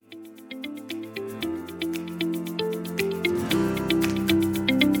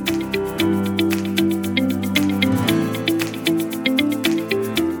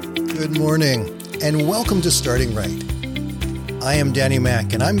morning, and welcome to Starting Right. I am Danny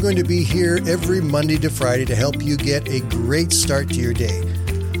Mack, and I'm going to be here every Monday to Friday to help you get a great start to your day.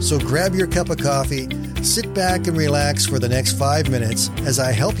 So grab your cup of coffee, sit back and relax for the next 5 minutes as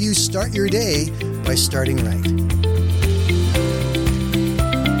I help you start your day by starting right.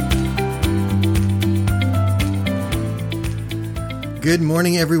 Good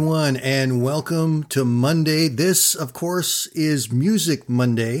morning, everyone, and welcome to Monday. This, of course, is Music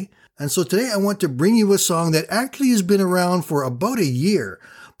Monday. And so today I want to bring you a song that actually has been around for about a year,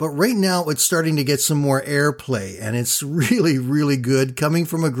 but right now it's starting to get some more airplay, and it's really, really good, coming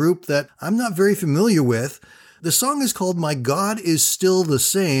from a group that I'm not very familiar with. The song is called My God Is Still the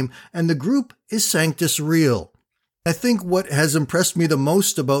Same, and the group is Sanctus Real. I think what has impressed me the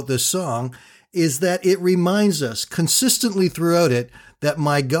most about this song is that it reminds us consistently throughout it that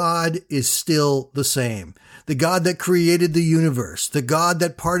my God is still the same. The God that created the universe, the God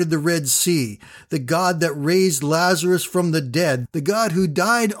that parted the Red Sea, the God that raised Lazarus from the dead, the God who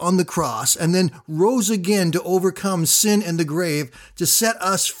died on the cross and then rose again to overcome sin and the grave, to set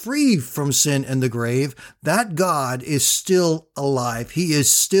us free from sin and the grave, that God is still alive. He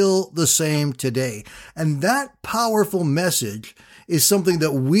is still the same today. And that powerful message is something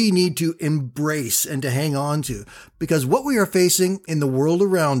that we need to embrace and to hang on to, because what we are facing in the world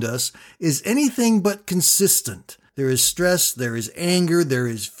around us is anything but consistent. There is stress, there is anger, there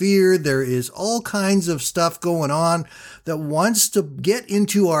is fear, there is all kinds of stuff going on that wants to get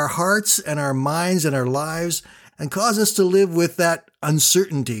into our hearts and our minds and our lives and cause us to live with that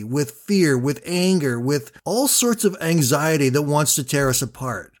uncertainty, with fear, with anger, with all sorts of anxiety that wants to tear us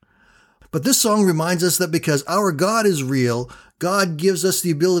apart. But this song reminds us that because our God is real, God gives us the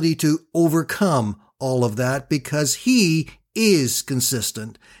ability to overcome all of that because He is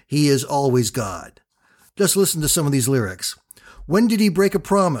consistent. He is always God. Just listen to some of these lyrics. When did He break a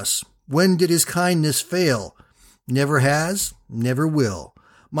promise? When did His kindness fail? Never has, never will.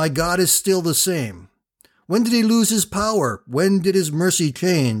 My God is still the same. When did He lose His power? When did His mercy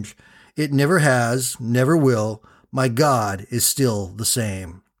change? It never has, never will. My God is still the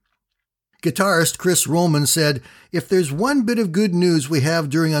same. Guitarist Chris Roman said, "If there's one bit of good news we have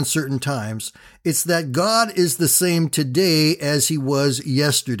during uncertain times, it's that God is the same today as He was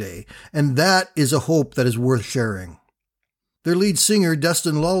yesterday, and that is a hope that is worth sharing." Their lead singer,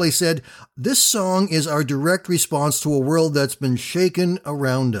 Dustin Lawley, said, "This song is our direct response to a world that's been shaken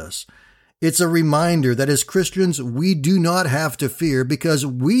around us. It's a reminder that as Christians, we do not have to fear because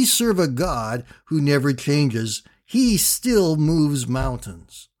we serve a God who never changes. He still moves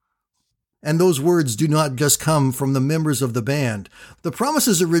mountains." And those words do not just come from the members of the band. The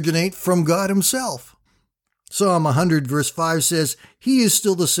promises originate from God Himself. Psalm 100 verse 5 says, "He is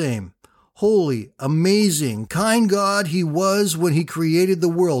still the same. Holy, amazing, kind God He was when He created the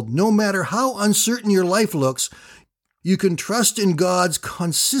world. No matter how uncertain your life looks, you can trust in God's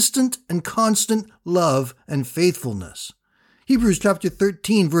consistent and constant love and faithfulness." Hebrews chapter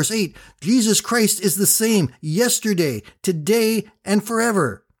 13 verse 8, "Jesus Christ is the same yesterday, today, and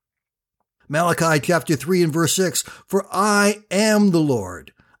forever." Malachi chapter 3 and verse 6, "For I am the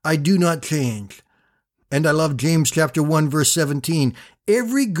Lord, I do not change." And I love James chapter 1 verse 17,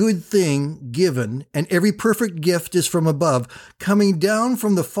 "Every good thing given and every perfect gift is from above, coming down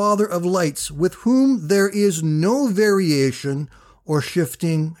from the Father of lights, with whom there is no variation or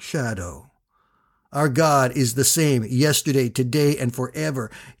shifting shadow." Our God is the same yesterday, today, and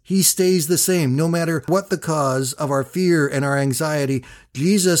forever. He stays the same no matter what the cause of our fear and our anxiety.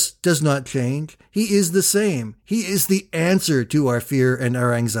 Jesus does not change. He is the same. He is the answer to our fear and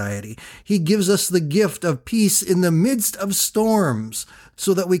our anxiety. He gives us the gift of peace in the midst of storms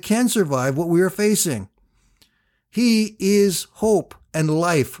so that we can survive what we are facing. He is hope and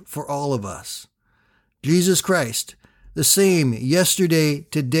life for all of us. Jesus Christ, the same yesterday,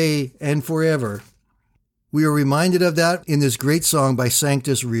 today, and forever. We are reminded of that in this great song by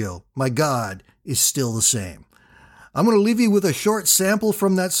Sanctus Real. My God is still the same. I'm going to leave you with a short sample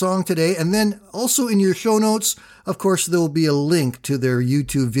from that song today, and then also in your show notes, of course, there will be a link to their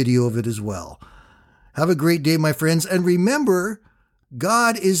YouTube video of it as well. Have a great day, my friends, and remember,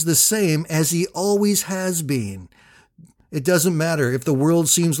 God is the same as He always has been. It doesn't matter if the world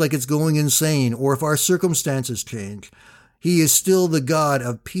seems like it's going insane or if our circumstances change. He is still the God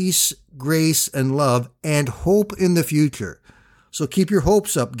of peace, grace, and love, and hope in the future. So keep your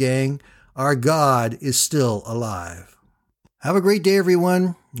hopes up, gang. Our God is still alive. Have a great day,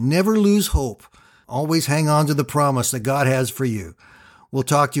 everyone. Never lose hope. Always hang on to the promise that God has for you. We'll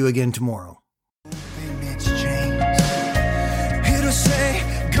talk to you again tomorrow.